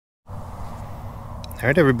All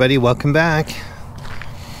right, everybody, welcome back.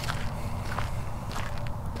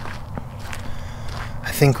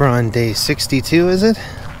 I think we're on day 62, is it?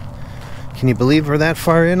 Can you believe we're that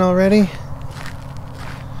far in already?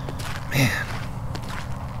 Man.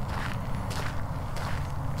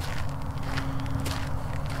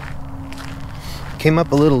 Came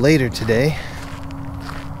up a little later today.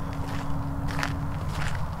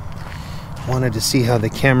 Wanted to see how the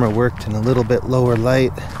camera worked in a little bit lower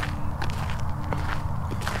light.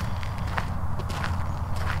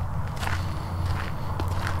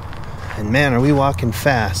 And man, are we walking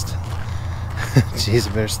fast. Jeez,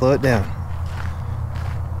 I better slow it down.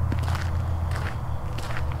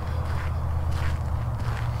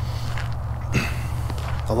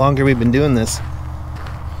 The longer we've been doing this,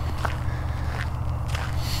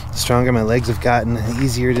 the stronger my legs have gotten, the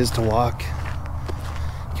easier it is to walk.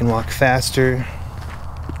 You can walk faster.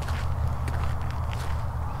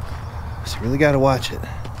 So you really got to watch it.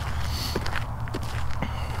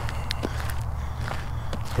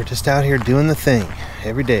 We're just out here doing the thing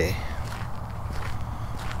every day.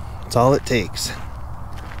 That's all it takes.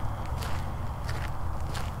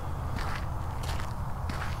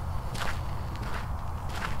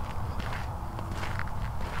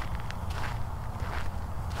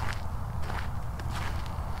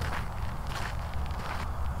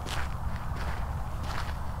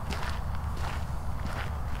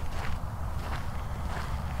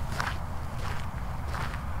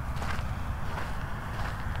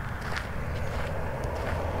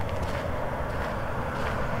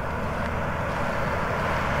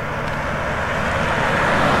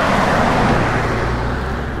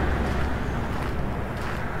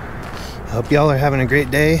 I hope y'all are having a great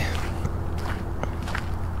day.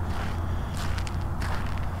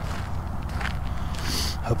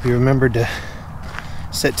 Hope you remembered to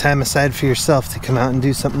set time aside for yourself to come out and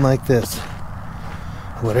do something like this.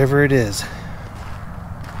 Whatever it is.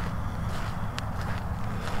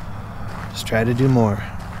 Just try to do more.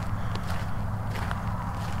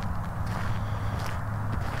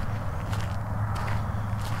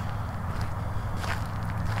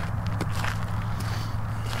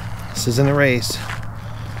 This isn't a race.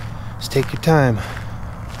 Just take your time.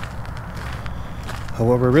 But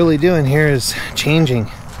what we're really doing here is changing,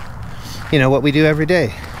 you know, what we do every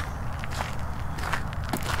day.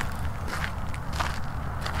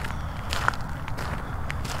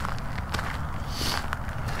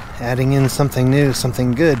 Adding in something new,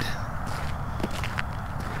 something good.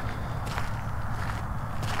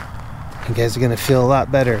 You guys are going to feel a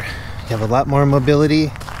lot better. You have a lot more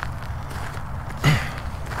mobility.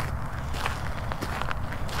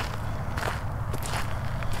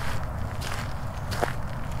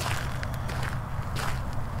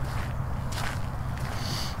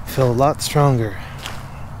 Feel a lot stronger.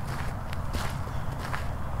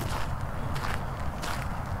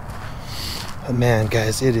 But man,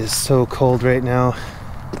 guys, it is so cold right now.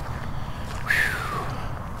 Whew.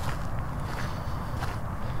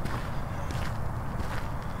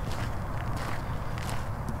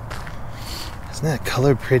 Isn't that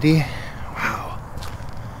color pretty? Wow.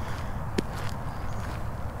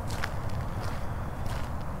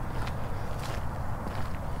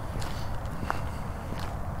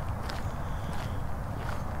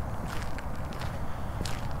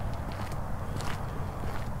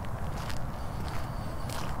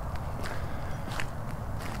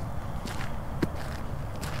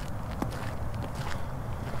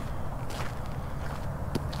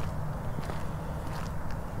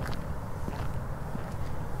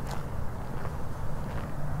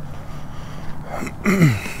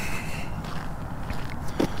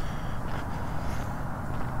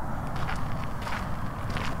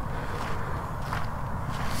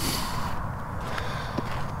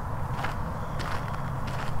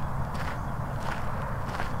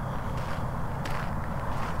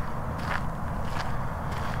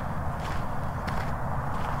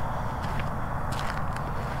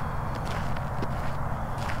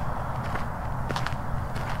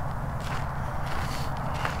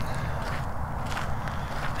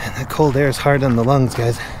 That cold air is hard on the lungs,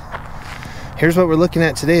 guys. Here's what we're looking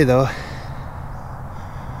at today, though.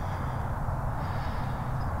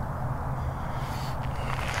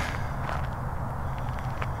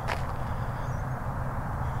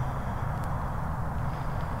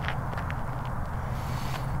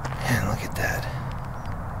 Man, look at that.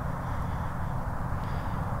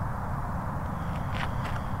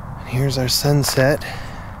 And here's our sunset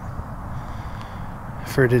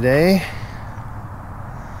for today.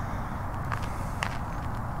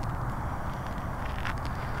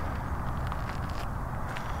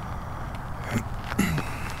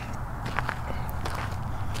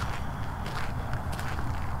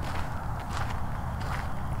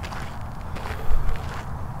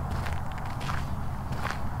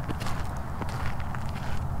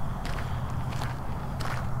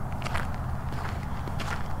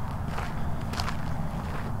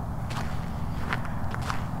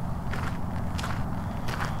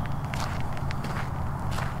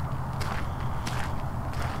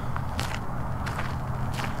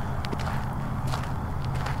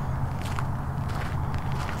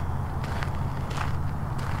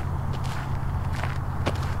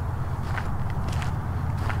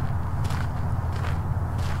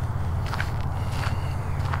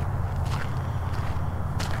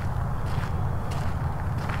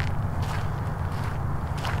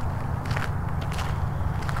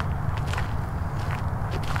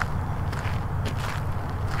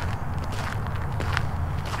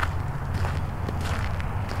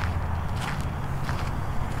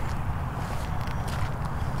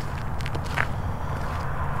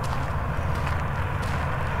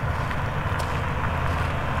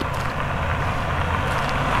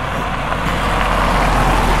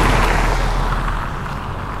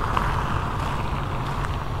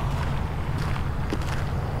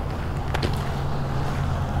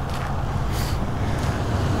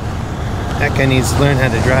 That guy needs to learn how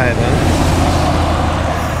to drive, huh?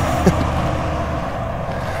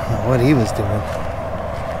 I don't know what he was doing.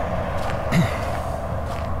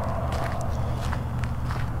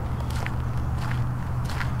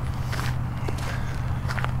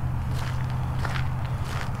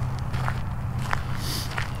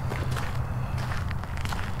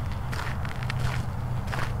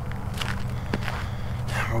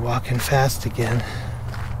 We're walking fast again.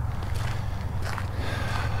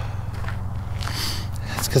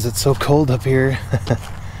 It's because it's so cold up here.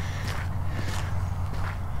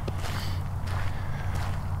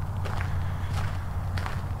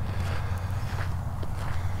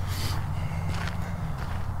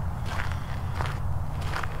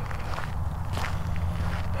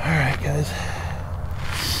 Alright guys.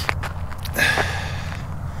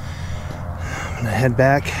 I'm gonna head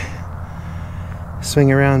back.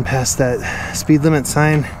 Swing around past that speed limit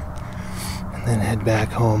sign and then head back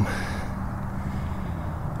home.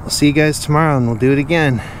 We'll see you guys tomorrow and we'll do it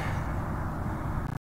again.